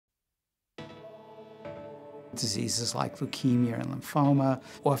Diseases like leukemia and lymphoma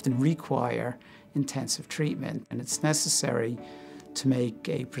often require intensive treatment, and it's necessary to make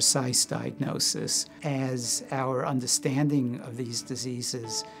a precise diagnosis. As our understanding of these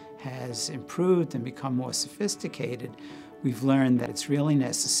diseases has improved and become more sophisticated, we've learned that it's really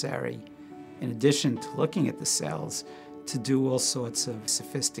necessary, in addition to looking at the cells, to do all sorts of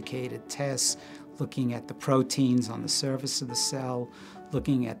sophisticated tests, looking at the proteins on the surface of the cell,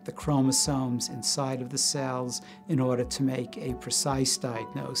 looking at the chromosomes inside of the cells in order to make a precise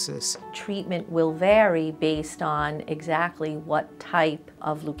diagnosis. Treatment will vary based on exactly what type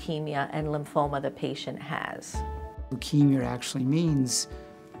of leukemia and lymphoma the patient has. Leukemia actually means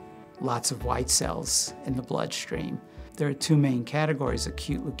lots of white cells in the bloodstream. There are two main categories,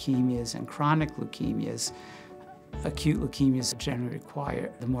 acute leukemias and chronic leukemias. Acute leukemias generally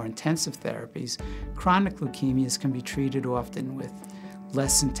require the more intensive therapies. Chronic leukemias can be treated often with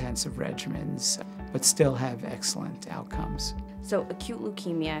less intensive regimens, but still have excellent outcomes. So acute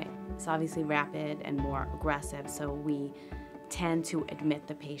leukemia is obviously rapid and more aggressive, so we tend to admit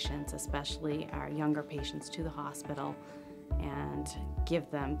the patients, especially our younger patients, to the hospital and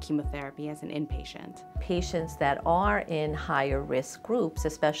give them chemotherapy as an inpatient. Patients that are in higher risk groups,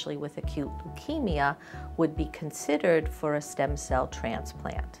 especially with acute leukemia, would be considered for a stem cell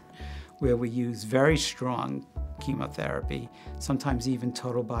transplant, where we use very strong chemotherapy, sometimes even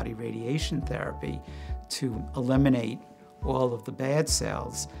total body radiation therapy, to eliminate all of the bad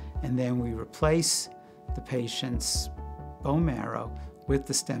cells, and then we replace the patient's bone marrow with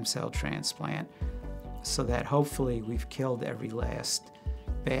the stem cell transplant, so that hopefully we've killed every last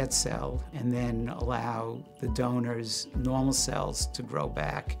bad cell and then allow the donor's normal cells to grow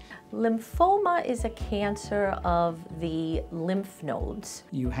back. Lymphoma is a cancer of the lymph nodes.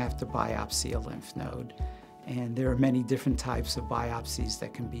 You have to biopsy a lymph node, and there are many different types of biopsies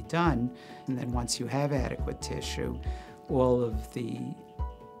that can be done. And then once you have adequate tissue, all of the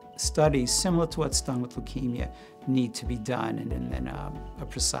studies, similar to what's done with leukemia, need to be done, and then a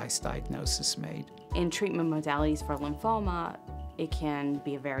precise diagnosis made. In treatment modalities for lymphoma, it can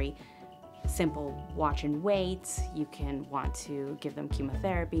be a very simple watch and wait. You can want to give them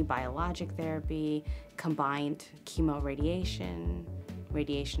chemotherapy, biologic therapy, combined chemoradiation,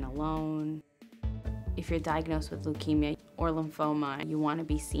 radiation alone. If you're diagnosed with leukemia or lymphoma, you want to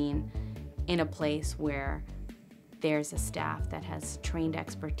be seen in a place where there's a staff that has trained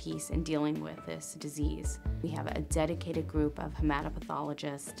expertise in dealing with this disease. We have a dedicated group of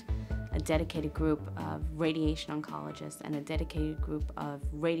hematopathologists, a dedicated group of radiation oncologists, and a dedicated group of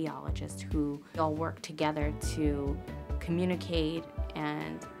radiologists who all work together to communicate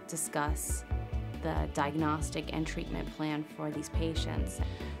and discuss the diagnostic and treatment plan for these patients.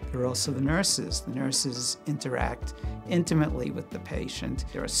 There are also the nurses. The nurses interact intimately with the patient.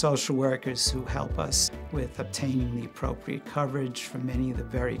 There are social workers who help us with obtaining the appropriate coverage for many of the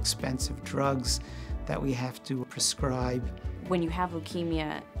very expensive drugs that we have to prescribe. When you have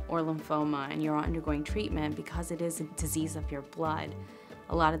leukemia or lymphoma and you're undergoing treatment, because it is a disease of your blood,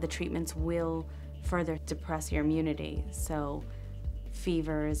 a lot of the treatments will further depress your immunity. So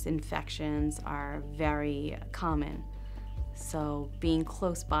fevers, infections are very common. So being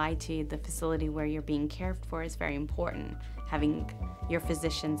close by to the facility where you're being cared for is very important. Having your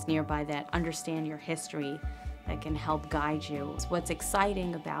physicians nearby that understand your history, that can help guide you. What's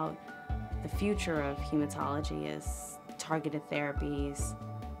exciting about the future of hematology is targeted therapies,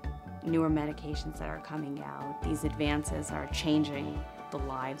 newer medications that are coming out. These advances are changing the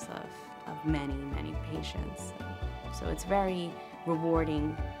lives of many, many patients. So it's very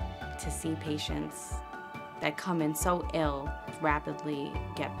rewarding to see patients that come in so ill rapidly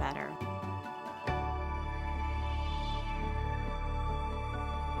get better.